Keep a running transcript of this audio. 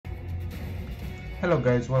Hello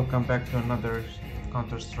guys, welcome back to another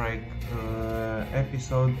Counter-Strike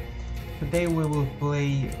episode. Today we will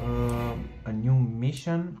play a new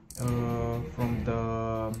mission from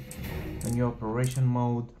the new operation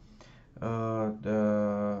mode,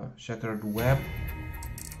 the Shattered Web.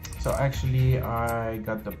 So actually I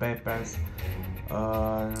got the bypass,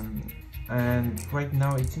 and right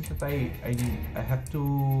now it seems that I have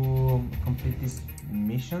to complete these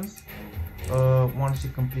missions. Once you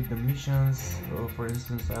complete the missions, for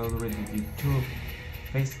instance, I already did 2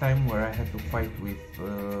 FaceTime where I had to fight with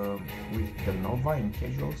the Nova in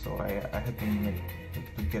casual, so I had to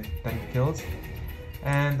get 10 kills,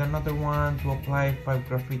 and another one to apply 5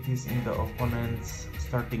 graffitis in the opponent's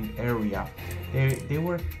starting area. They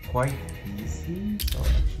were quite easy, so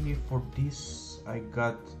actually for this I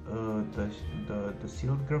got the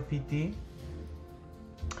sealed graffiti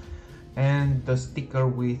and the sticker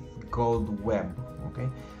with gold web. Okay,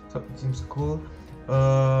 so it seems cool.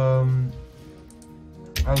 I'll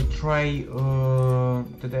try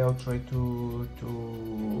today. I'll try to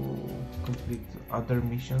complete other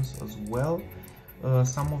missions as well.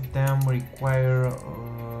 Some of them require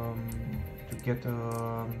to get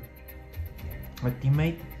a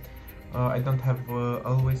teammate. I don't have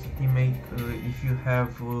always a teammate. If you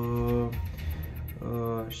have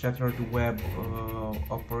Shattered Web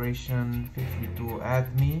operation, feel free to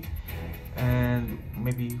add me, and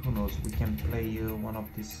maybe, who knows, we can play one of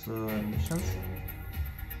these missions.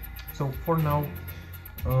 So for now,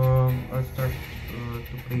 I'll start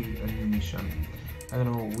to play a new mission. I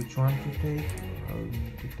don't know which one to take. I'll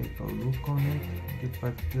need to take a look on it. Get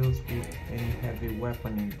 5 kills with any heavy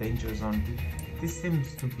weapon in danger zone. This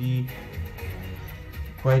seems to be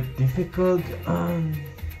quite difficult.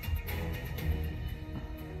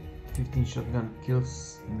 15 shotgun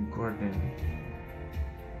kills in garden.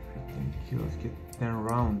 15 kills, get 10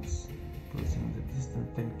 rounds. Closing the distance,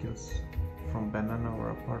 10 kills from banana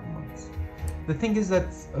or apartments. The thing is that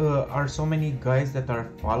are so many guys that are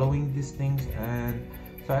following these things, and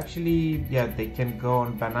so actually, yeah, they can go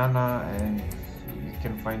on banana and you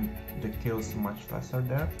can find the kills much faster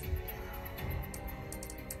there.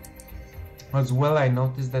 As well, I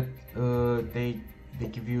noticed that they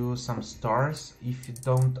give you some stars if you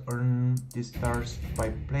don't earn these stars by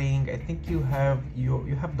playing. I think you have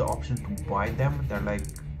the option to buy them. They're like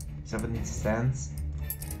 70 cents.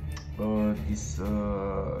 These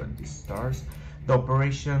stars. The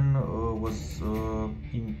operation was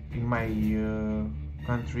in my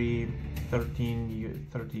country 13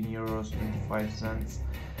 euros 25 cents,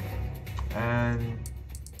 and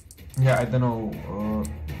yeah, I don't know,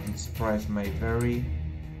 its price may vary.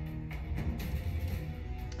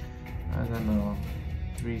 I don't know.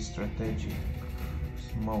 3 strategic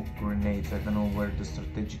smoke grenades. I don't know where the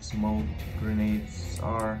strategic smoke grenades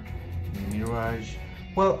are. Mirage.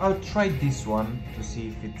 Well, I'll try this one to see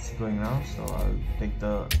if it's going now. So I'll take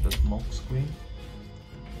the smoke screen.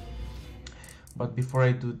 But before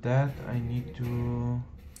I do that, I need to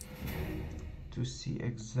see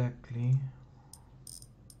exactly.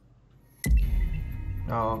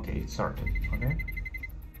 Oh, okay, it started. Okay.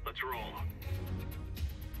 Let's roll.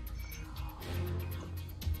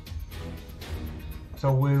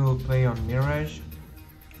 So we will play on Mirage,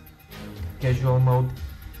 casual mode.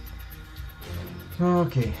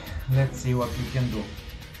 Okay, let's see what we can do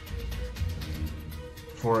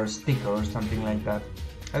for a sticker or something like that.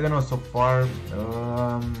 I don't know so far.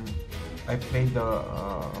 I played the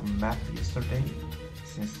map yesterday.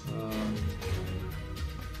 Since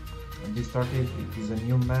this started, it is a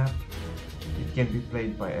new map. It can be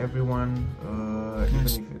played by everyone,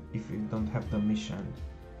 even if you don't have the mission.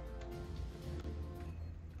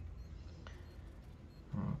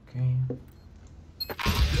 Okay.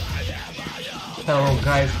 Hello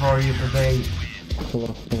guys, how are you today?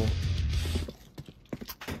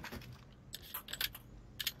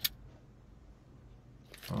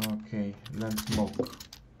 Okay, land smoke.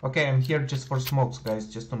 Okay, I'm here just for smokes, guys,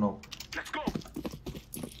 just to know. Let's go.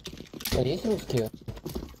 Есть русские?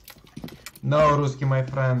 No, Ruski, my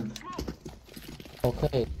friend.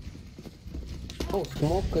 Okay. Oh,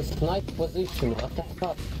 smoke a snipe position. What the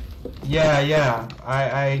fuck? Yeah.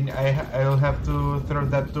 I'll have to throw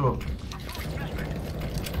that too.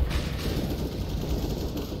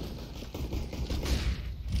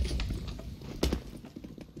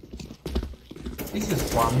 This is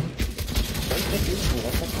fun.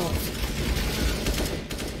 What the fuck?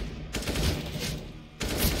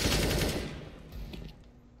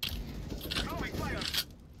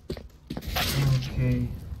 Okay.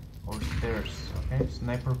 Or stairs. Okay.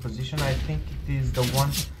 Sniper position. I think it is the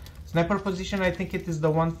one. Sniper position. I think it is the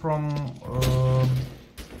one from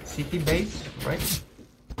city base, right?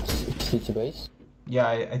 City base? Yeah,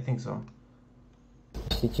 I think so.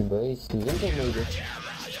 City base, window maybe?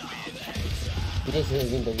 Yes,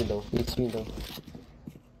 window, it's window.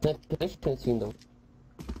 It's window.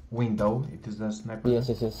 Window, it is the sniper. Yes.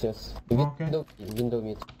 Okay. Window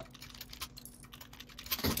mid.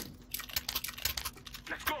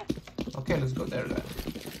 Okay, let's go there then.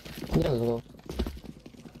 Yeah, let's go.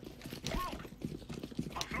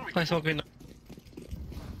 I smoke window.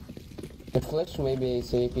 A flash maybe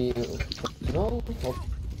SAP. No? Oh.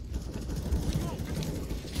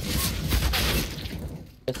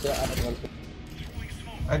 Yes, yeah, I want to.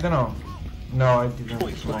 I don't know. No, I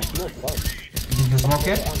didn't smoke. No, wow. Did you smoke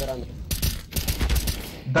it? Under.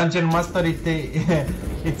 Dungeon Master,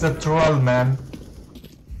 it's a troll, man.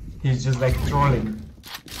 He's just like trolling.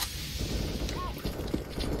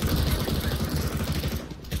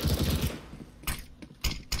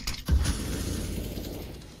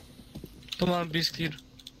 Come on, be clear.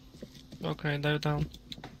 Okay, dive down.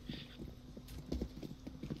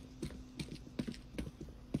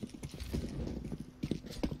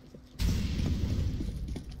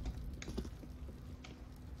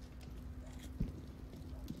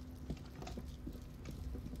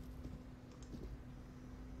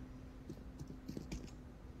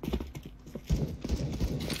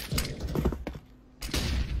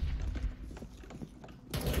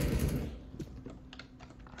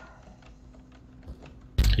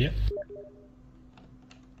 Yeah.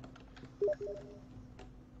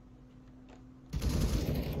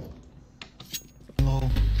 No.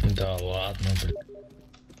 Да ладно, блин.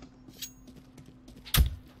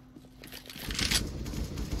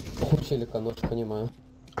 Челика нож, понимаю.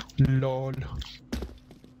 Лол.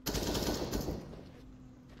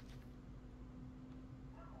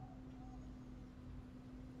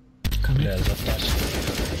 Бля, затащил.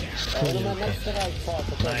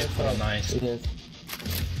 Снайпер, найс. Yes.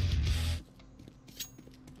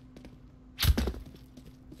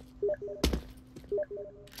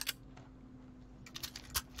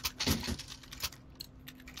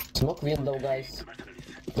 Smoke window, guys.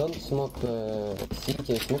 Don't smoke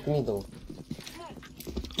city, smoke middle.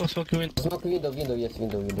 I'll smoke you window. Smoke window, yes,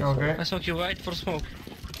 window. Okay. I smoke you right for smoke.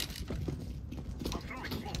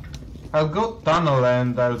 I'll go tunnel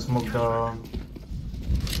and I'll smoke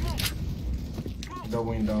the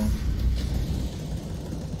window.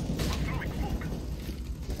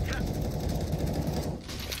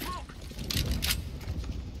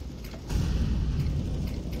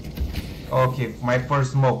 Okay, my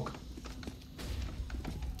first smoke.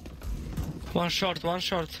 One short.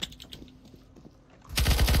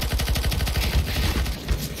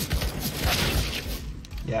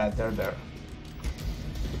 Yeah, they're there.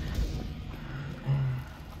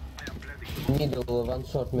 Middle, one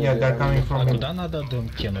short maybe. Yeah, they're coming from А me. куда надо дым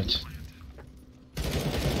кинуть?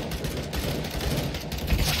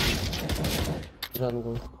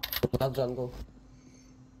 Jungle. Not jungle.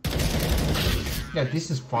 Yeah,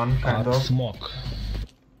 this is fun, kind of. Смог.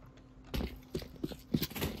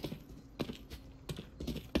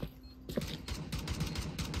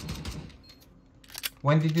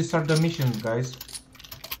 When did you start the mission, guys?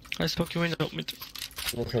 I smoke you window mid.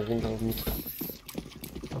 Yes, a window mid.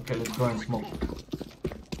 Okay, let's go and smoke.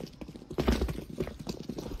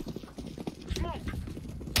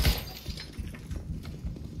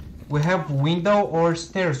 We have window or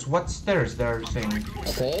stairs. What stairs they are saying?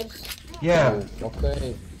 Stairs? Yeah. Oh,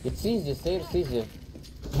 okay. It's easy, stairs easy.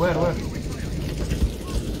 Where?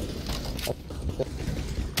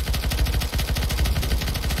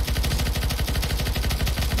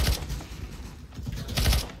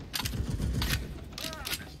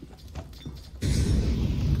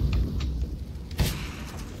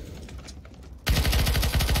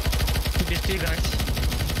 Be still, guys.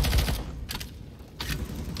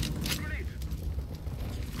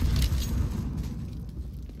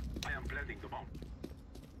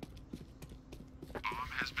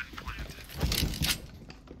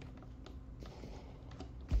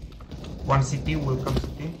 One city, welcome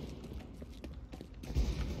city.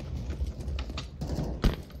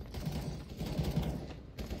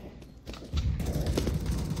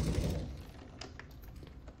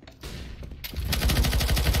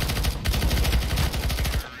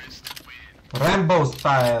 Rambo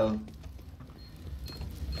style.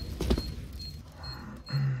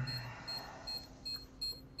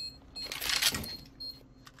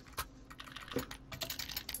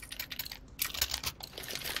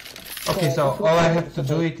 Okay, so all I have to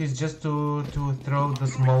do it is just to throw the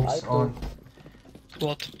smokes on.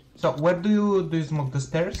 What? So where do you smoke the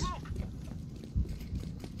stairs?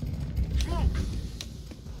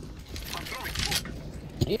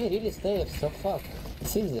 Yeah, really stairs, so fuck.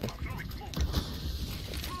 It's easy.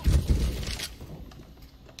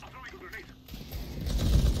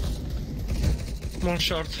 One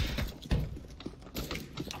short.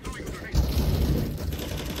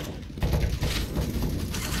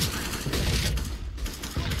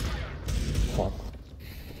 Fuck.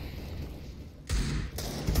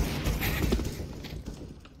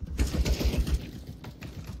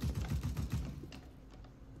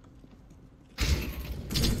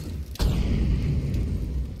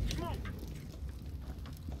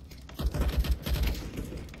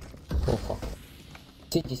 Oh fuck.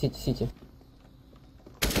 City.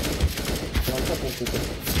 One shot in city.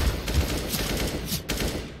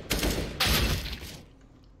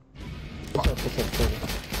 Push up.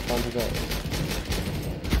 One to go.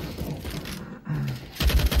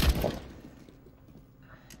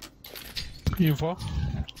 Info.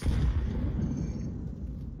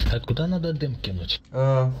 Откуда надо дым кинуть?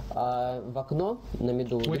 В окно на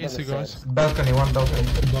миду, либо на Where guys? stairs. Balcony, one balcony.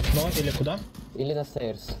 В окно или куда? Или на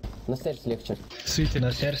stairs. На stairs легче. City.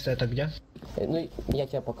 На сердце это где? Ну, я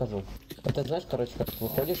тебе покажу. Это знаешь, короче, как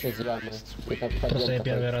выходишь из ямы и как подъем Просто я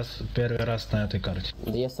такой. первый раз на этой карте.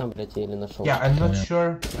 Да я сам, блядь, еле нашел. Yeah, I'm not Yeah.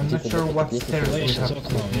 sure what stairs Ну, я we сейчас have в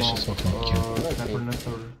окно, to я сейчас в mount, окно кину.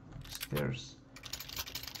 tabernacle stairs.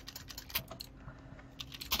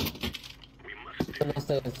 На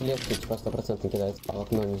stairs легче, типа 100% кидается, а в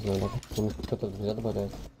окно не знаю, даже. Кто-то друзья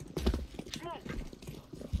добавляет.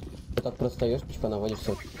 Ты так просто стоишь, типа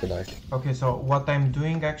наводишься, кидаешь. Okay, so what I'm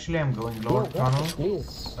doing actually, I'm going lower No, tunnel.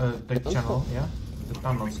 please. The channel, yeah? The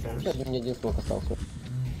tunnel stairs. У меня один смог остался.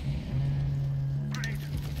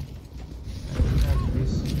 Have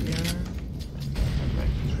this here. And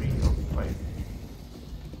like 3 or 5.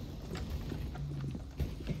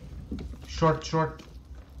 Short.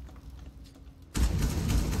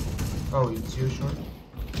 Oh, it's you, short.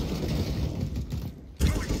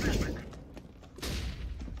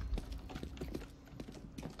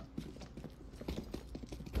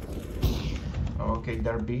 Oh, okay,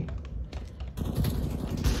 there B.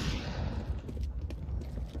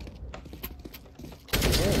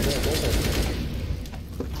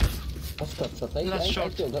 Shot. Last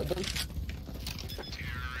shot.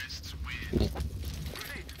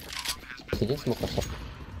 Сидит смог остался.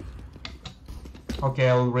 Okay,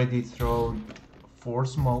 I already throw 4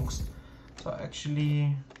 smokes, so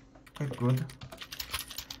actually quite good.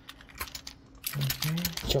 Okay.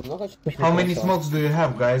 Че, много? How many smokes do you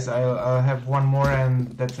have, guys? I'll have one more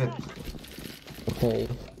and that's it. Okay.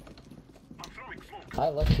 I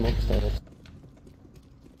like smoke stairs.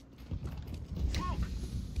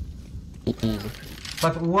 Easy.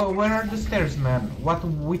 But where are the stairs, man?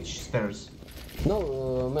 Which stairs? No,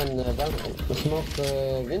 man, smoke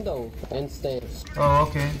window and stairs. Oh,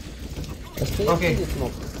 okay. Stairs Okay. easy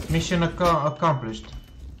smoke. Mission accomplished.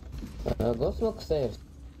 Go smoke stairs.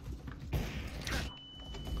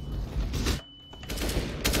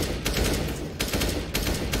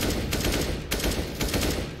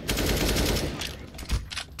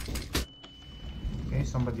 Okay,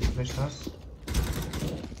 somebody flashed us.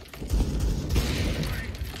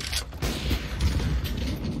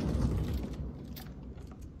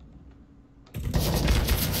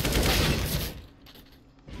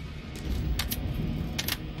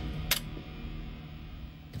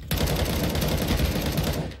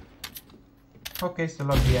 Okay,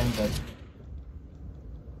 still at the end then.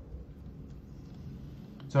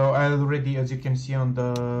 So I already, as you can see on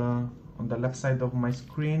the left side of my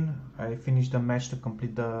screen, I finished the match to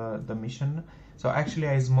complete the mission. So actually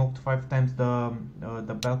I smoked 5 times the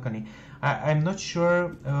balcony. I'm not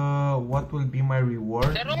sure what will be my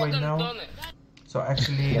reward right now. So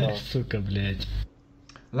actually Сука, блядь.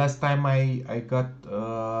 last time I got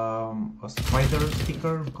a spider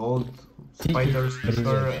sticker, gold spider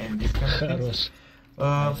sticker and this kind of things.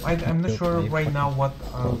 Хорош. I'm not sure right now what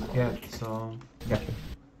I'll get, so yeah.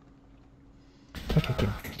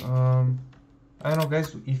 I don't know,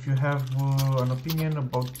 guys, if you have an opinion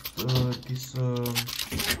about this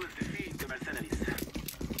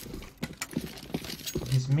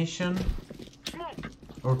mission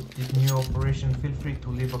or this new operation, feel free to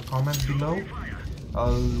leave a comment below.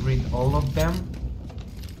 I'll read all of them.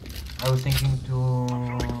 I was thinking to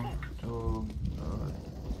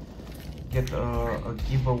get a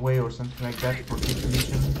giveaway or something like that for this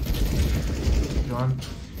mission. If you want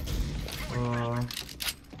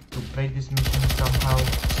to play this mission somehow,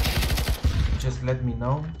 just let me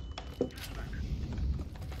know.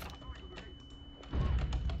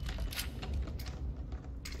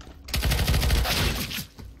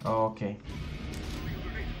 Oh, okay.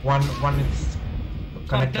 One is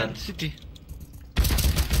connected. City.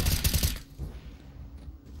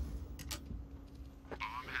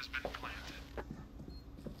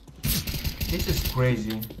 This is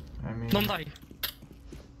crazy. I mean, Don't die.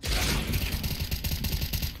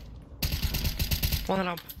 One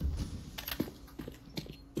ramp.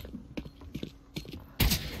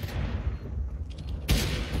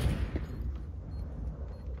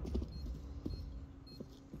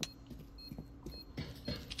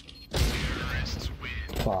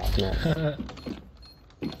 Fuck, no.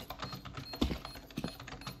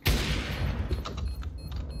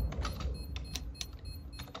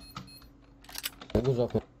 Good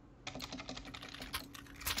job, man.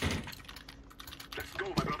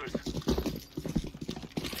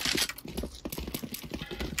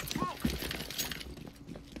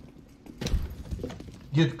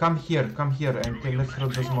 dude, come here, and let's throw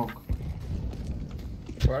the smoke.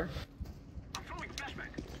 Where?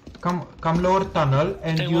 Come lower tunnel,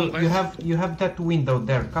 and Take you one, guys. you have that window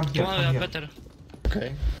there. Come here, Oh, come yeah, here. better.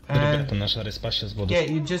 Okay. And Ребята, наша респа сейчас будут. yeah,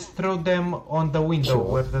 you just throw them on the window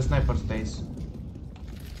Sure. where the sniper stays.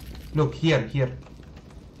 Look here, here.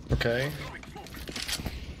 Okay.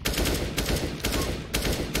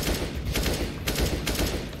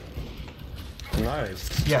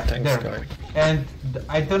 Nice. Yeah, Thanks, there. guy. And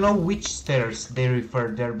I don't know which stairs they refer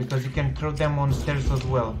there because you can throw them on stairs as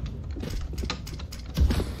well.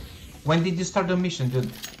 When did you start the mission,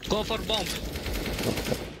 dude? Go for bomb.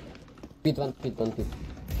 Pit one, pit one, pit.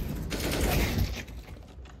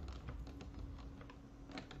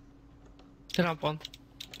 Ramp one.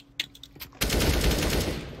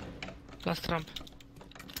 Last ramp.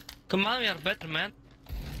 Come on, we are better, man.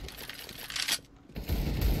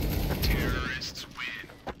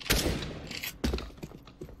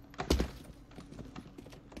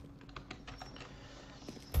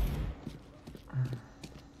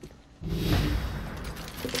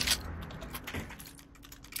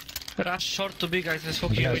 Rush short to big guys, let's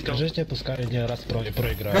hope Бля, we go. скажите, пускай один раз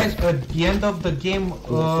проиграет. Guys, at the end of the game,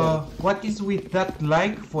 what is with that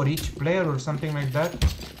like for each player or something like that?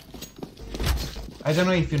 I don't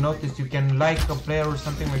know if you noticed, you can like a player or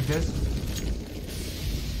something like this.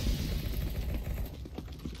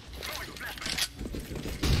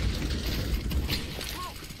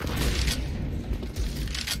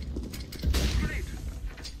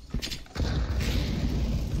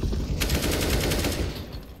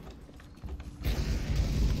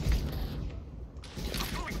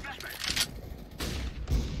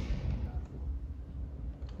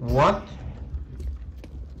 What?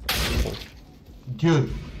 Dude,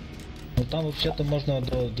 Ну там вообще-то можно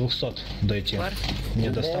до 200 дойти. Where? Не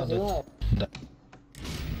Я достаточно. знаю. Да.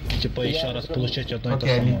 Типа еще раз получить одно и то okay,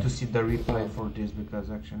 I need самое. to see the replay for this because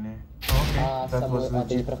actually... Okay, А that was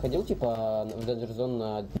ты не legit. проходил, типа, в Danger Zone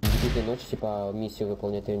на 9 ночи, типа, миссию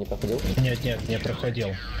выполнять, ты ее не проходил? Нет, не проходил.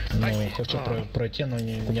 Ну, хочу пройти, но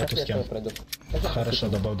нету с Как я кем. пройду? Хорошо,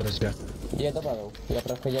 добавь друзья. Я добавил. Я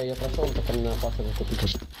прошел, только на Пашу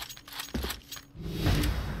закупить.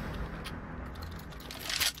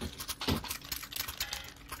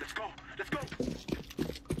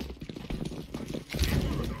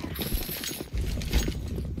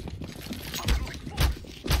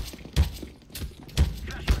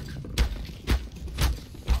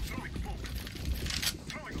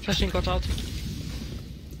 Flashing got out.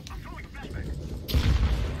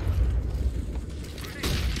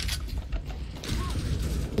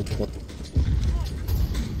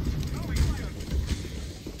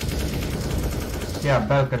 Yeah,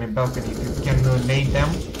 balcony, if you can nade them.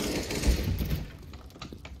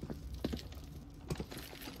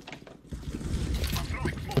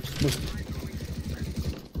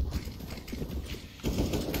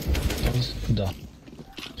 Да.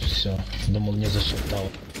 Все, думал, не зашептал.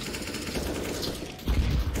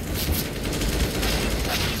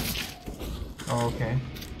 Oh, okay.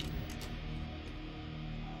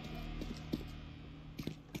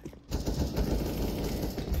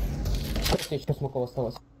 Сколько еще смоков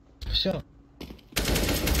осталось? Все.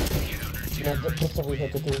 Надо просто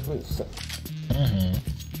выиграть эту игру и все. Угу.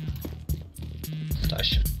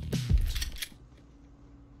 Тащим.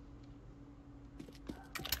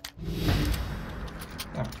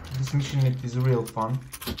 Yeah, this mission is real fun.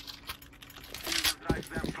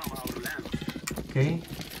 Okay.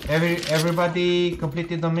 Everybody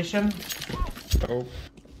completed the mission? Oh.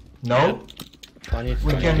 No?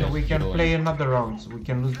 We can Yeah. play another round. We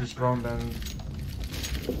can lose this round and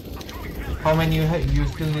how many you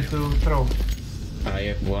still need to throw? I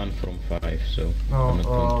have 1 from 5, so Oh, I'm not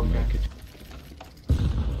going to okay. make it.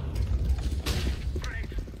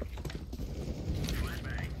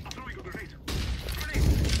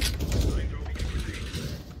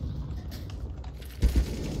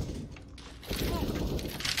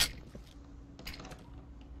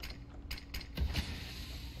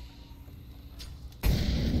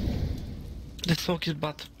 The smoke is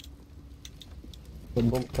bad. The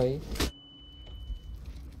bomb play.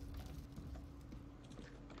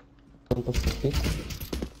 Don't push the speed.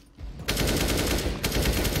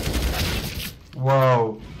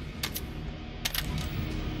 Wow.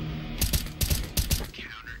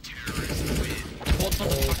 What the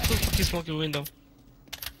fuck? Who fucking smoke your window?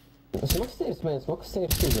 Smoke stairs, man. Smoke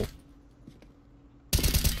stairs too.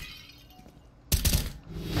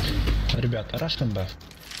 Ребята, rush Б.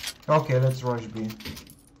 Okay, let's rush B.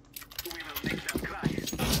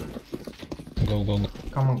 Go, go, go.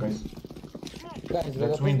 Come on, guys. Guys,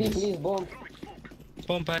 Let's win please, this. please, bomb.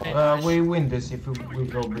 Bomb A. We win this if we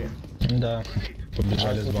go B. Да,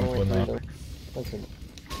 побежали с бомбой на... Спасибо.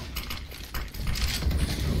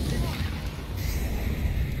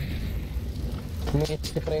 Мы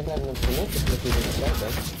если проиграем на пулемете, то ты защищай, да?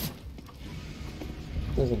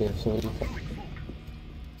 Ну забей, все, не так.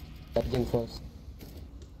 Один форс.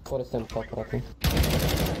 Форс М аккуратно.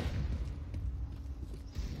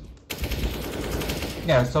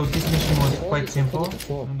 Yeah, so this mission was quite simple. I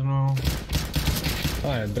don't know.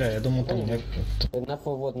 А, бля, я думал там...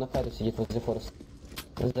 Вот, на фаре сидит возле форса.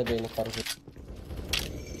 Забей на фару.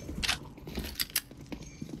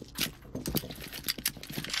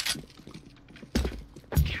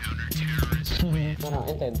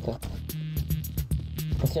 Это.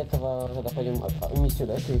 После этого тогда пойдем миссию,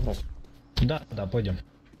 да, это играть? Да, да, пойдем.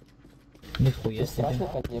 Нихуя Страшно,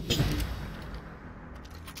 конечно.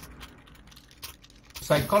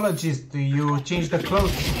 Psychologist, you change the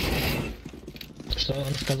clothes. Что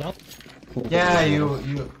он сказал? Yeah,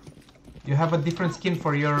 you have a different skin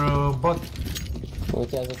for your bot. У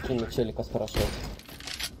тебя за скин челика спрашивает.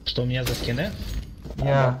 Что у меня за скины?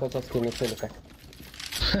 Yeah. Какой у тебя скин челика?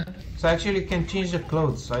 So actually you can change the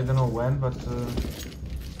clothes. I don't know when, but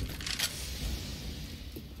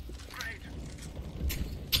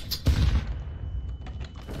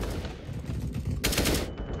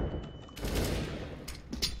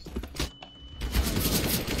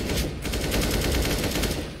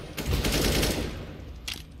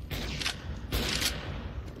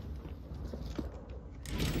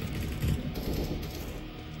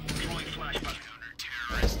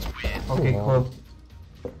okay, cool.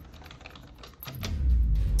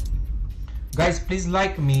 Guys, please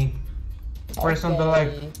like me. Press on the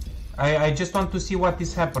like. I just want to see what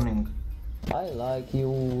is happening. I like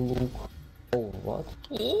you. Oh, what?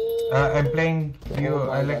 I'm playing you. Oh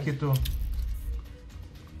my I like God. you too.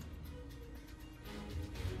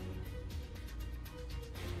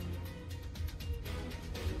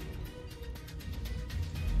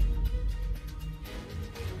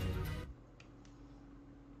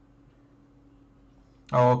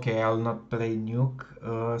 Oh, okay, I'll not play nuke.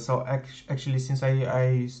 So actually, since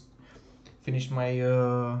I finished my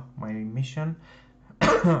my mission,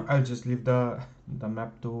 I'll just leave the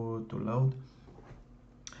map to load.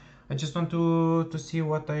 I just want to see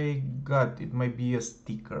what I got. It might be a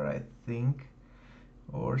sticker, I think,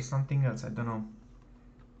 or something else. I don't know.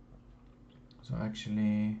 So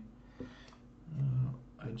actually,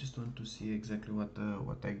 I just want to see exactly what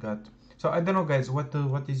I got. So I don't know, guys. What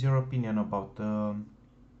is your opinion about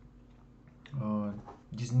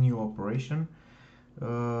this new operation?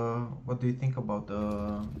 What do you think about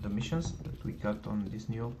the missions that we got on this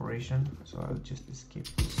new operation? So I'll just escape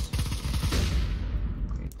this.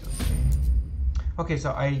 Wait, okay,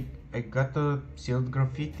 so I got a sealed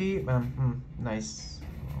graffiti. Nice.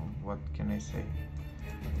 What can I say?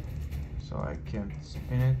 So I can't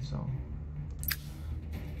spin it. So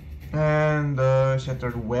and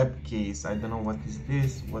shattered web case. I don't know what is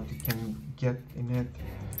this. What you can get in it.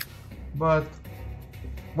 But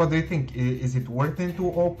what do you think? Is it worth it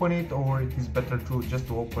to open it, or it is better to just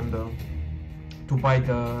to open to buy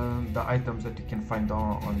the items that you can find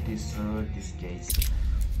on this this case?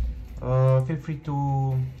 Feel free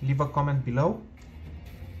to leave a comment below,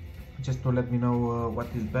 just to let me know what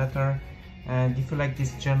is better. And if you like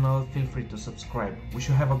this channel, feel free to subscribe. We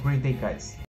should have a great day, guys.